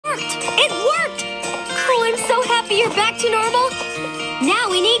we're back to normal? Now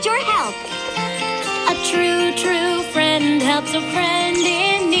we need your help. A true, true friend helps a friend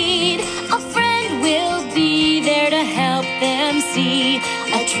in need. A friend will be there to help them see.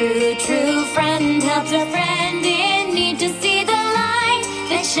 A true, true friend helps a friend in need to see the light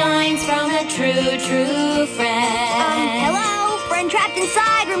that shines from a true, true friend. Hello? Friend trapped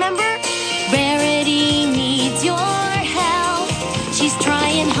inside, remember? Rarity needs your help. She's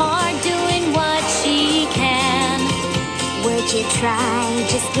trying hard, doing what she can. Would you try?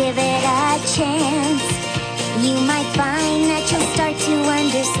 Just give it a chance. You might find that you'll start to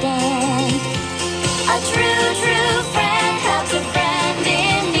understand. A true, true friend helps a friend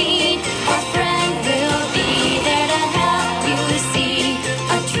in need. A friend will be there to help you see.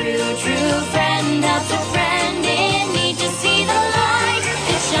 A true, true friend helps a friend in need to see the light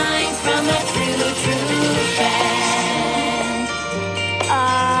that shines from a true, true friend.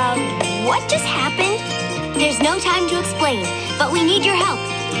 What just happened? There's no time to explain, but we need your help.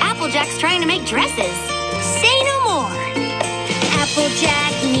 Applejack's trying to make dresses. Say no more.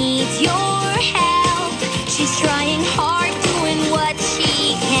 Applejack needs your help. She's trying hard, doing what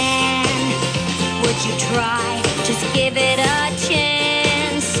she can. Would you try? Just give it a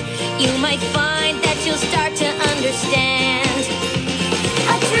chance. You might find that you'll start to understand.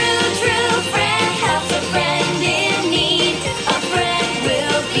 A true, true friend helps a friend in need. A friend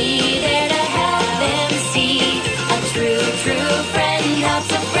will be there to help them see. A true, true friend helps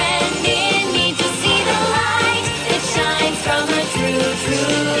a friend in need to see the light that shines from a true,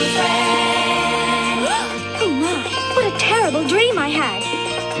 true friend. Oh my, what a terrible dream I had.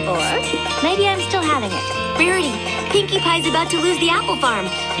 Or maybe I'm still having it. Rarity, Pinkie Pie's about to lose the apple farm.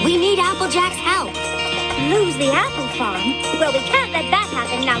 We need Applejack's help. Lose the apple farm? Well, we can't let that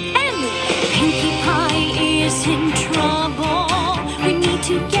happen now, can we? Pinkie Pie is in trouble. We need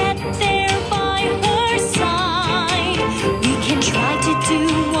to get there by her side. We can try to do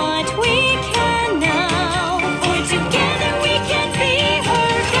what we can now, for together we can be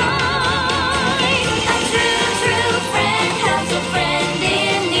her guide. A true, true friend helps a friend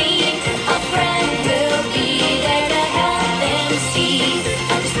in need. A friend will be there to help them see.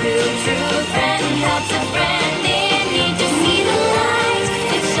 A true, true friend helps a friend in need to see the light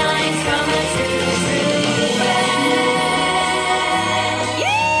that shines from a true, true friend.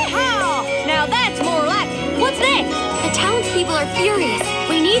 Yeehaw! Now that's more like it. What's next? The townspeople are furious.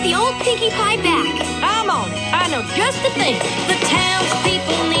 We need the old Pinkie Pie back. I'm on it. I know just the thing. The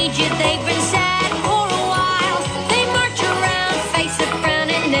townspeople need you. They've been sad.